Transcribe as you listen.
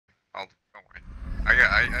Don't worry. I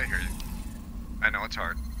hear you. I know it's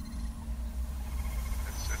hard.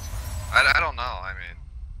 I don't know. I mean,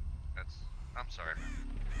 I'm sorry, man.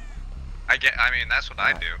 I mean, that's what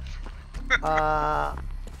I do.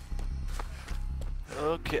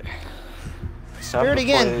 Okay. Spirit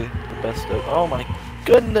again. The best of. Oh my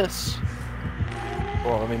goodness.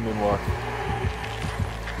 Well, let me moonwalk.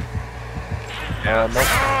 Nope.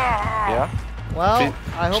 Yeah. Well,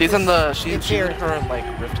 I hope she's in the. She's She's in her like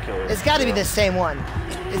Rift Killer. It's got to be the same one.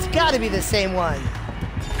 It's got to be the same one.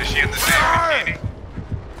 Is she in the same bikini?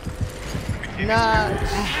 Nah.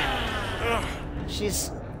 She's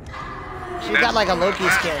got like a Loki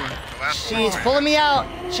skin. She's pulling me out.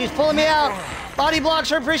 She's pulling me out. Body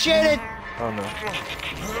blocks are appreciated. Oh no.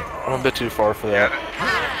 I'm a bit too far for that.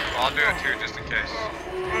 I'll do it too, just in case.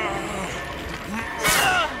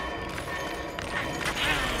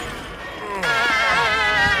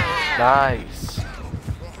 Nice.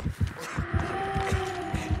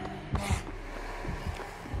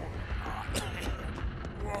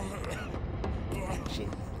 She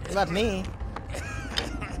left me.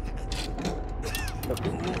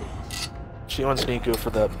 She wants Nico for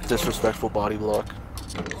that disrespectful body block.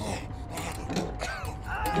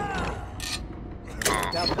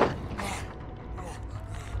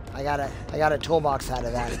 I got a toolbox out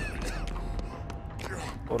of that.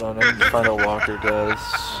 Hold on, I need to find out Walker does.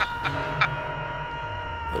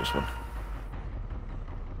 There's one.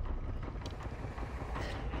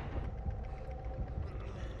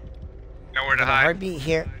 Nowhere to hide. Heartbeat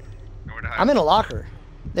here. Nowhere to hide. I'm in a locker.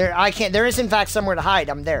 There is in fact somewhere to hide.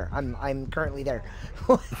 I'm there. I'm currently there.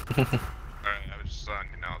 Alright, I was just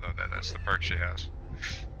letting you know though that's the perk she has.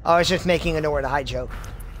 Oh, I was just making a nowhere to hide joke.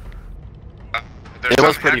 It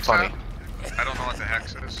was pretty funny. I don't know what the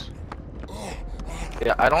hex is.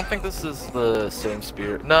 Yeah, I don't think this is the same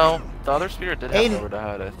spirit. No, the other spirit did have nowhere to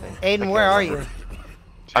hide, I think. Aiden, where are you?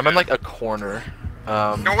 I'm in like a corner.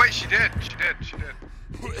 No, wait, she did.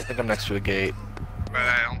 I think I'm next to a gate. But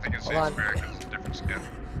I don't think it's the same spirit because it's a different skin.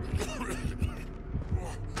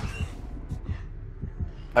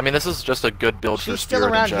 I mean, this is just a good build for She's still spirit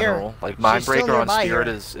in around general. here. Like, Mindbreaker on spirit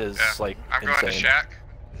here. is Yeah. like I'm insane. going to Shack.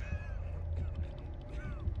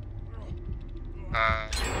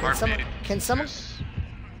 Can someone?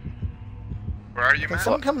 Where are you, Can man?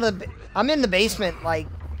 someone come to the? I'm in the basement, like,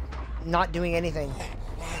 not doing anything.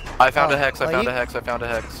 I found a hex. I found a hex.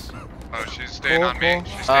 Oh, she's staying on me.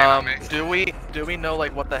 She's staying on me. Do we know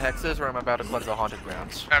like what the hex is, or am I about to cleanse the haunted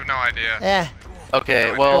grounds? I have no idea. Yeah.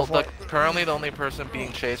 Okay, well, currently the only person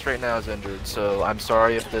being chased right now is injured, so I'm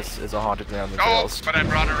sorry if this is a haunted ground that fails. But I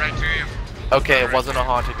brought it right to you. Okay, it wasn't a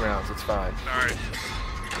haunted grounds. It's fine. Sorry.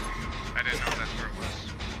 I didn't know that's where it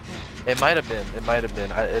was. It might have been. It might have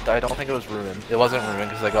been. I don't think it was ruined. It wasn't ruined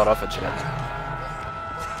because I got off a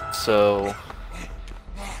jet. So.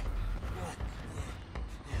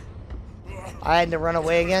 I had to run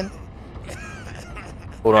away again.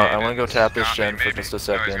 Hold on, I want to go tap this gen for just a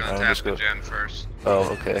second. No, he's gonna tap the gen first. Oh,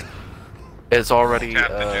 okay. It's already. Tap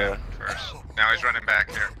the gen first. Now he's running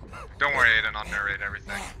back here. Don't worry, Aiden. I'll narrate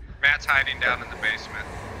everything. Matt's hiding down in the basement.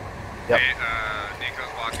 Yep.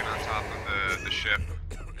 Nico's walking on top of the ship.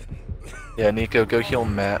 Yeah, Nico, go heal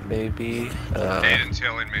Matt, maybe. Aiden's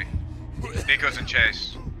healing me. Nico's in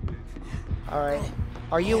chase. All right.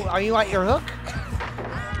 Are you at your hook?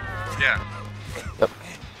 Yeah. Yep.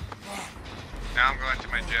 Now I'm going to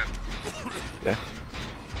my gen. Okay.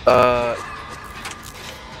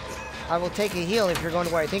 I will take a heal if you're going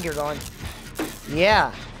to where I think you're going.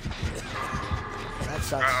 Yeah. That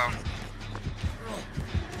sucks. Uh-oh.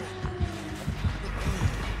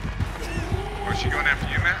 Was she going after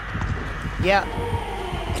you, Matt? Yeah.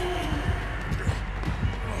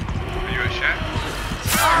 Are you at Shack?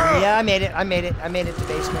 Yeah, I made it. I made it to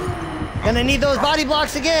basement. Gonna need those body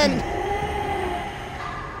blocks again.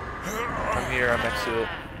 I'm here. I'm next to it.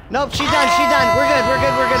 Nope, she's done. She's done. We're good. I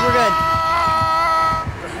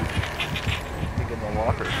think in the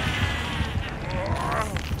locker.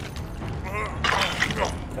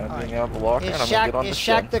 I'm getting out of the locker and I'm gonna get on the Is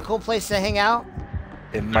Shack the cool place to hang out?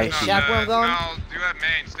 It might be. Shack where I'm going? No, do at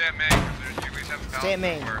main. Stay at main, because you at least have a pallet. Stay at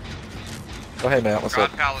main. Oh, hey, Matt. What's up?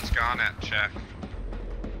 God pallet's gone at Shack.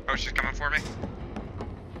 Oh, she's coming for me?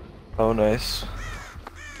 Oh, nice.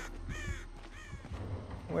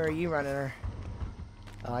 Where are you running her?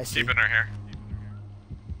 Oh, I see. Keeping her here.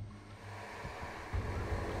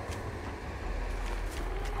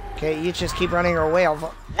 Okay, you just keep running her away.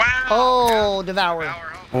 Wow! Oh, Yeah. devour.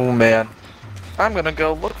 Oh, man. I'm gonna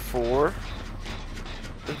go look for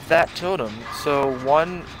that totem. So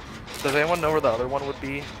one, does anyone know where the other one would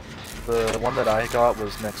be? The one that I got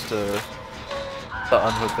was next to The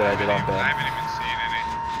unhook that I did on I Ben. haven't even seen any.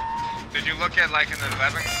 Did you look at like an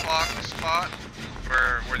 11 o'clock spot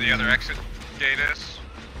where the other exit gate is?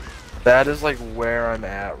 That is like where I'm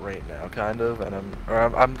at right now, kind of, and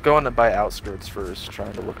I'm going to by outskirts first,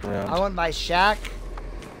 trying to look around. I went by shack.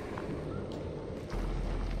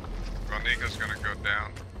 Well, Nico's gonna go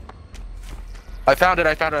down. I found it.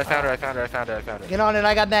 Get on it,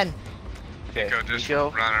 I got Ben. Okay, Nico just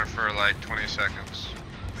Nico. run her for like 20 seconds.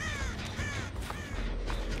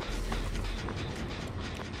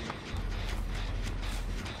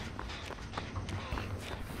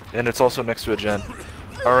 And it's also next to a gen.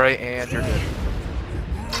 Alright, and you're good.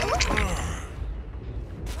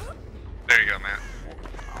 There you go, man.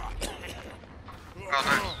 Oh,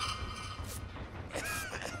 nice.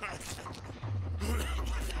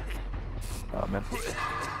 Oh, man.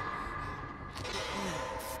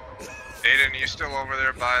 Aiden, you still over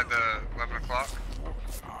there by the 11 o'clock?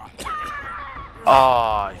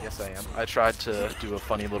 Ah, yes I am. I tried to do a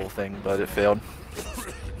funny little thing, but it failed.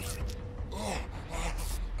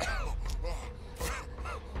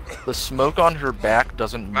 The smoke on her back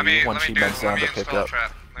doesn't move when she bends down to pick up.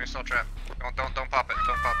 Let me install trap. Don't pop it.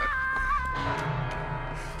 Don't pop it.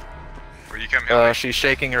 Where you come here? She's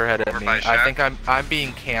shaking her head at me. I think I'm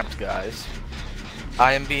being camped, guys.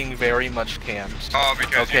 I am being very much camped. Oh,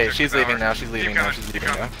 because okay, she's leaving now. She's leaving now. She's leaving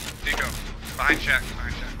now. Nico, behind check.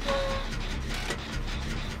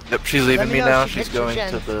 Yep, she's leaving me now. She's going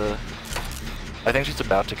to the. I think she's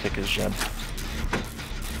about to kick his gen.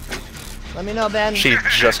 Let me know, Ben. She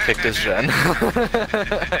just kicked his gen.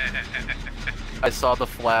 I saw the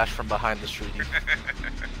flash from behind the tree.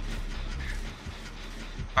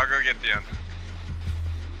 I'll go get the end.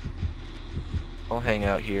 I'll hang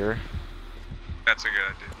out here. That's a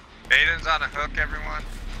good idea. Aiden's on a hook, everyone.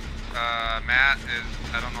 Matt is.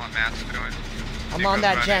 I don't know what Matt's doing. I'm on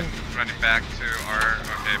that gen. Running back to our.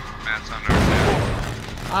 Okay, Matt's on our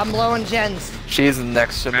gen. I'm blowing gens. She's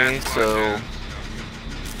next to me, so. Gens.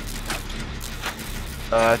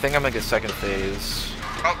 I think I'm gonna get second phase.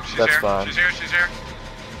 Oh, she's That's here. fine. She's here.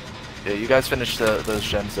 Yeah, you guys finish those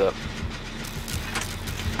gens up.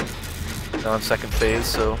 Now in second phase,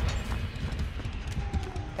 so.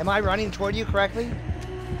 Am I running toward you correctly?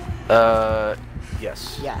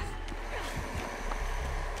 Yes. Yeah.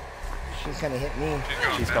 She's gonna hit me.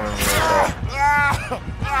 She's coming really fast.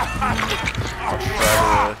 I'll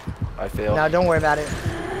try to. I failed. No, don't worry about it.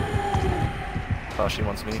 Oh, she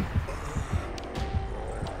wants me.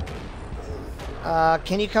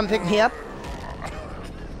 Can you come pick me up?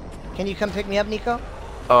 Can you come pick me up, Nico?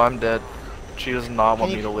 Oh, I'm dead. She does not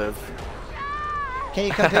want me to live. Can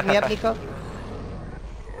you come pick me up, Nico?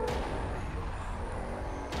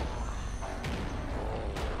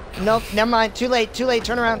 Nope, never mind. Too late,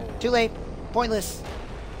 turn around. Too late. Pointless.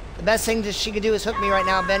 The best thing that she could do is hook me right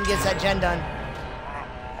now. Ben gets that gen done.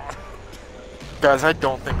 Guys, I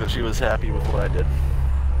don't think that she was happy with what I did.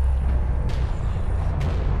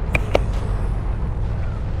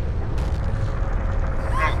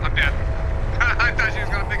 Oh, I'm dead. I thought she was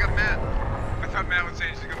gonna pick up Matt. I thought Matt was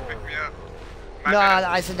saying she's gonna pick me up. No,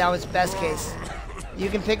 I said that was best case. You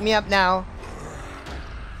can pick me up now.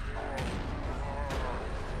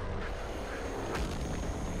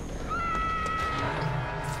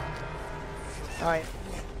 Alright.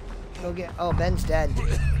 Go get. Oh, Ben's dead. At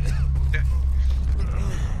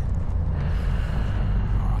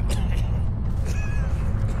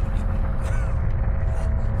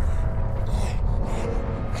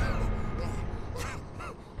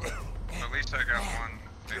least I got one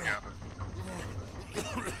thing out of it.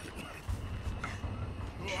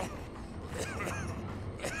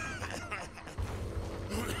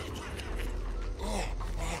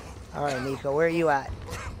 Alright, Nico, where are you at?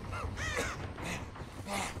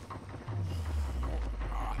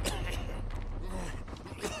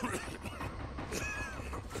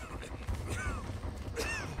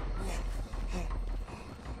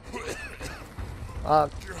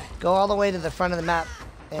 Go all the way to the front of the map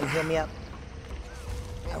and heal me up.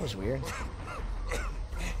 That was weird.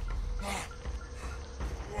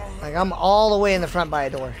 Like, I'm all the way in the front by a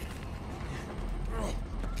door.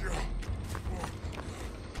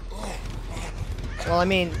 Well, I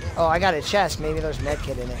mean, oh, I got a chest. Maybe there's a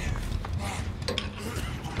medkit in it.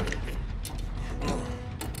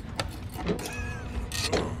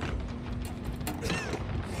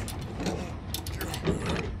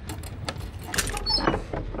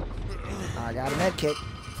 I got a medkit.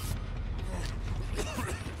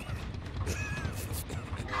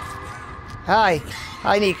 Hi.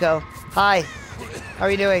 Hi, Nico. Hi. How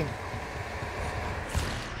are you doing?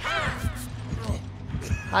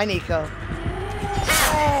 Hi, Nico.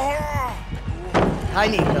 Hi,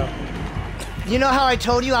 Nico. You know how I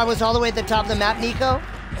told you I was all the way at the top of the map, Nico?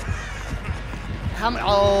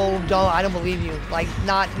 Oh, I don't believe you. Like,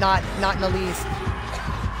 not in the least.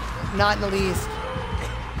 Not in the least.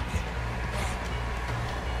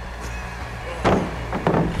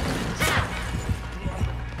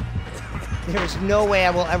 There's no way I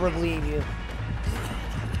will ever believe you.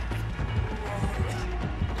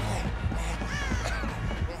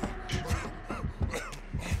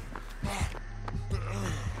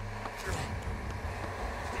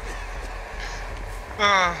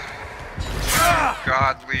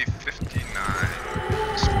 Godly 59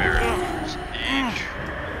 sparrows each.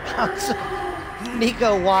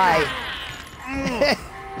 Nico, why?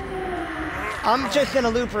 I'm just gonna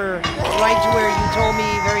loop her right to where you told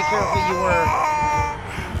me very carefully you were.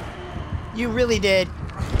 You really did.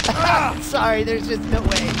 Sorry, there's just no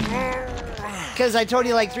way. Because I told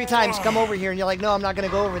you like 3 times, come over here, and you're like, no, I'm not gonna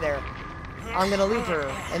go over there. I'm gonna loop her.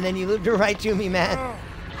 And then you looped her right to me, man.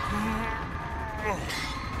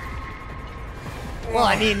 Well,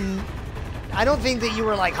 I mean, I don't think that you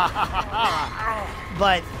were like, ha ha ha ha.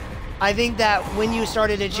 But I think that when you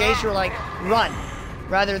started to chase, you were like, run,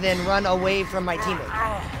 rather than run away from my teammate.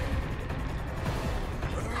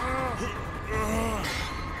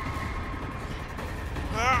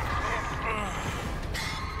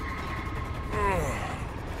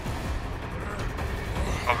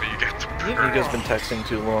 Oh, you get the bird. You guys been texting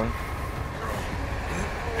too long.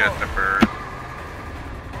 Get the bird.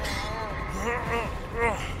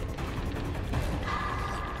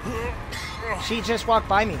 She just walked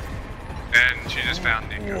by me. And she just found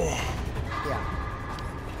Nico. Yeah.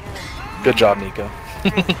 Good job, Nico.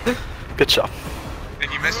 Good job.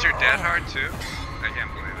 And you missed your dead hard too? I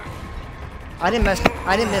can't believe it. I didn't miss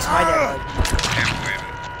my dead hard. Can't believe it.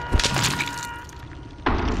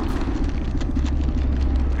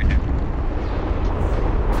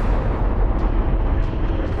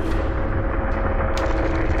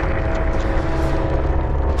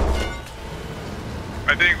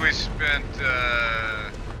 I think we spent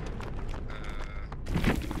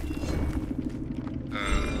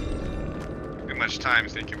too much time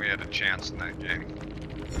thinking we had a chance in that game.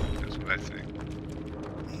 That's what I think.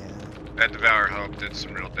 Yeah. That Devour Hope did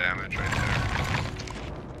some real damage right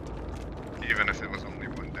there. Even if it was only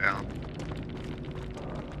 1 down.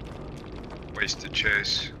 Wasted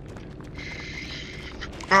chase.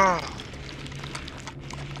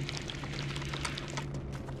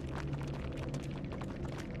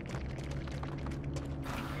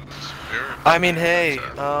 I mean, hey,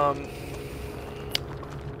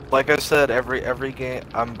 like I said, every game,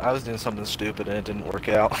 I was doing something stupid and it didn't work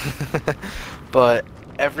out. But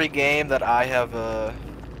every game that I have,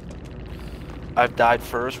 I've died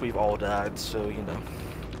first, we've all died, so, you know.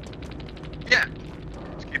 Yeah,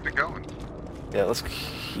 let's keep it going. Yeah, let's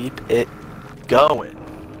keep it going.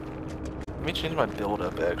 Let me change my build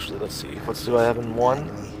up, actually, let's see. What do I have in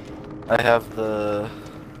 1? I have the...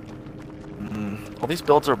 all these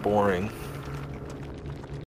builds are boring.